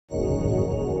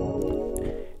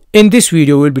In this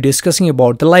video, we'll be discussing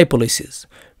about the lipolysis,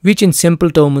 which in simple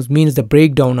terms means the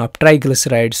breakdown of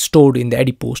triglycerides stored in the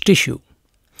adipose tissue.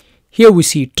 Here we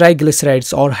see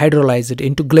triglycerides are hydrolyzed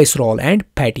into glycerol and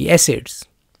fatty acids.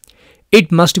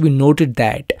 It must be noted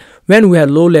that when we have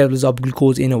low levels of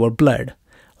glucose in our blood,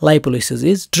 lipolysis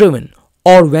is driven,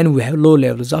 or when we have low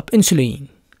levels of insulin.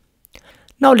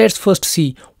 Now let's first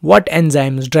see what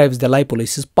enzymes drives the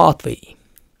lipolysis pathway.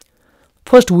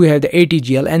 First we have the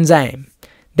ATGL enzyme,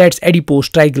 that's adipose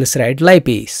triglyceride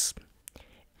lipase.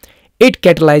 It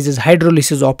catalyzes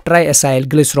hydrolysis of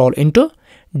triacylglycerol into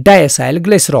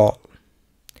diacylglycerol.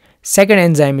 Second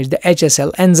enzyme is the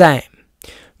HSL enzyme,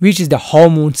 which is the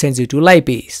hormone-sensitive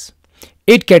lipase.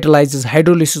 It catalyzes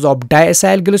hydrolysis of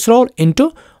diacylglycerol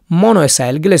into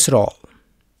monoacylglycerol.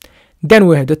 Then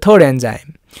we have the third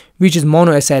enzyme, which is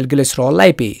monoacylglycerol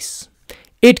lipase.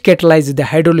 It catalyzes the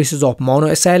hydrolysis of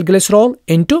monoacylglycerol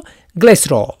into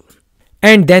glycerol.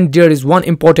 And then there is one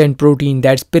important protein,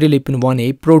 that's pyrrolipin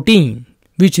 1A protein,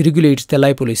 which regulates the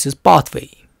lipolysis pathway.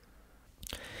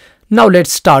 Now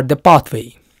let's start the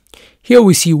pathway. Here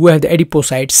we see we have the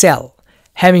adipocyte cell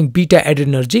having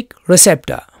beta-adrenergic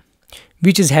receptor,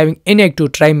 which is having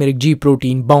inactive trimeric G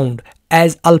protein bound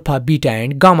as alpha, beta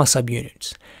and gamma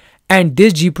subunits. And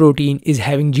this G protein is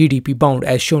having GDP bound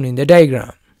as shown in the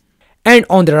diagram. And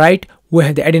on the right we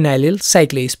have the adenylyl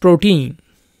cyclase protein.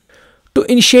 To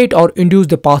initiate or induce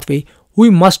the pathway, we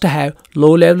must have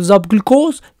low levels of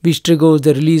glucose, which triggers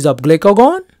the release of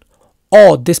glucagon,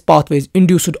 or this pathway is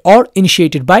induced or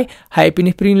initiated by high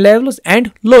epinephrine levels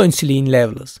and low insulin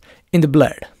levels in the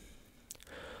blood.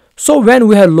 So when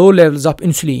we have low levels of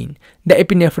insulin, the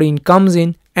epinephrine comes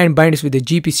in and binds with the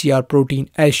GPCR protein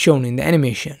as shown in the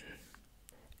animation.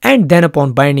 And then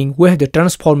upon binding, we have the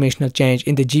transformational change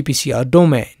in the GPCR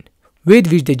domain,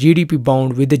 with which the GDP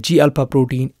bound with the G-alpha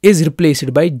protein is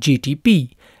replaced by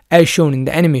GTP as shown in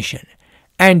the animation,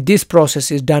 and this process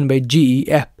is done by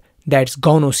GEF, that's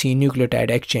guanosine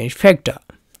nucleotide exchange factor.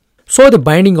 So the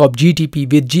binding of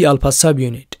GTP with G-alpha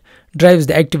subunit drives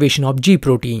the activation of G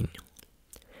protein,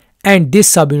 and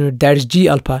this subunit, that is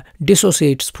G-alpha,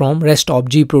 dissociates from rest of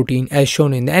G protein as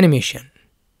shown in the animation.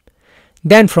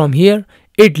 Then from here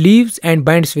it leaves and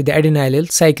binds with the adenylyl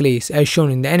cyclase as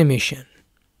shown in the animation.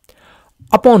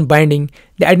 Upon binding,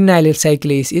 the adenylyl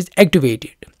cyclase is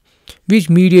activated, which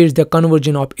mediates the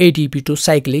conversion of ATP to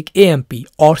cyclic AMP,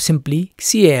 or simply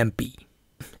CAMP.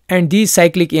 And these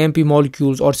cyclic AMP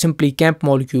molecules, or simply CAMP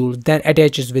molecules, then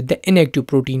attaches with the inactive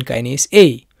protein kinase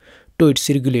A to its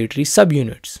regulatory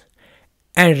subunits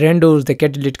and renders the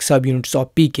catalytic subunits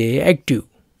of pKa active.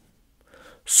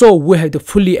 So we have the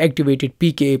fully activated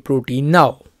pKa protein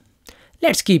now.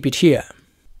 Let's keep it here.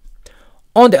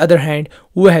 On the other hand,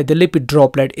 we have the lipid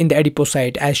droplet in the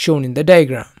adipocyte as shown in the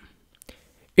diagram.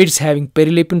 It is having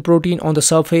pyrrolipin protein on the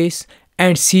surface,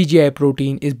 and CGI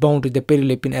protein is bound to the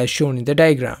pyrrolipin as shown in the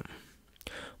diagram.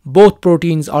 Both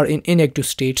proteins are in inactive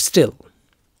state still.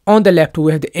 On the left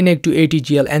we have the inactive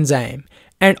ATGL enzyme,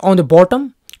 and on the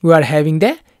bottom we are having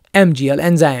the MGL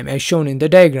enzyme as shown in the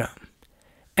diagram.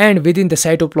 And within the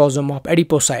cytoplasm of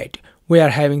adipocyte we are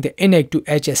having the inactive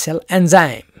HSL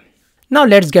enzyme. Now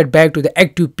let's get back to the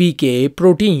active pKa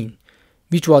protein,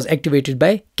 which was activated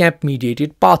by CAMP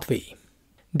mediated pathway.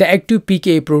 The active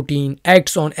pKa protein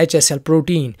acts on HSL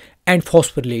protein and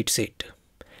phosphorylates it.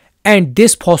 And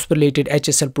this phosphorylated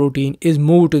HSL protein is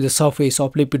moved to the surface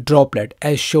of lipid droplet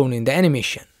as shown in the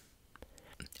animation.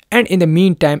 And in the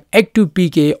meantime, active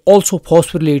pKa also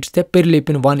phosphorylates the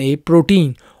pyrrolipin 1A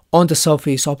protein on the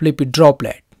surface of lipid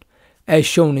droplet as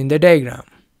shown in the diagram.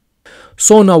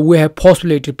 So now we have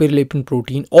phosphorylated pyrrolipin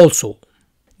protein also.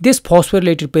 This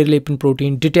phosphorylated pyrrolipin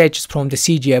protein detaches from the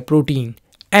CGI protein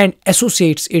and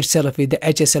associates itself with the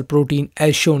HSL protein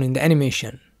as shown in the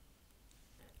animation.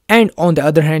 And on the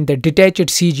other hand, the detached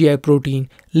CGI protein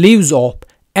leaves off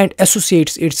and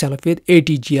associates itself with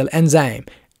ATGL enzyme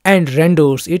and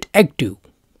renders it active.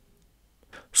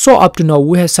 So up to now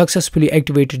we have successfully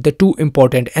activated the two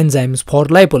important enzymes for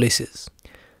lipolysis.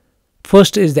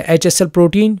 First is the HSL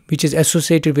protein, which is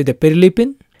associated with the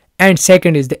pyrrolipin, and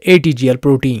second is the ATGL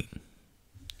protein.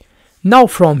 Now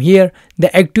from here,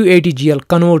 the active ATGL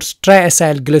converts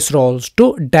triacylglycerols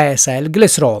to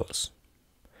diacylglycerols.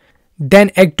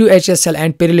 Then active HSL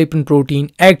and pyrrolipin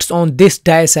protein acts on this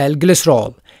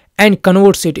diacylglycerol and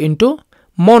converts it into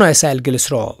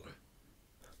monoacylglycerol.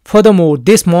 Furthermore,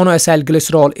 this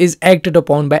monoacylglycerol is acted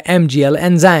upon by MGL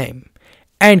enzyme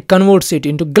and converts it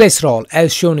into glycerol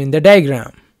as shown in the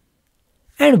diagram.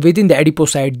 And within the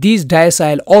adipocyte, these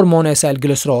diacyl or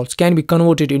monoacylglycerols can be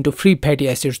converted into free fatty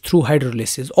acids through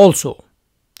hydrolysis also.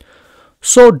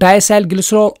 So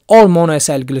diacylglycerol or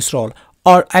monoacylglycerol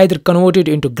are either converted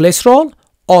into glycerol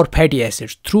or fatty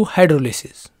acids through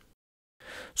hydrolysis.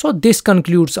 So this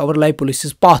concludes our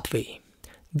lipolysis pathway.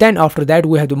 Then after that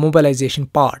we have the mobilization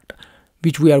part,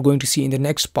 which we are going to see in the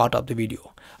next part of the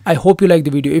video. I hope you like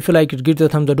the video. If you like it, give it a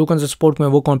thumbs up. Do consider support my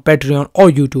work on Patreon or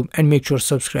YouTube, and make sure to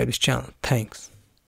subscribe this channel. Thanks.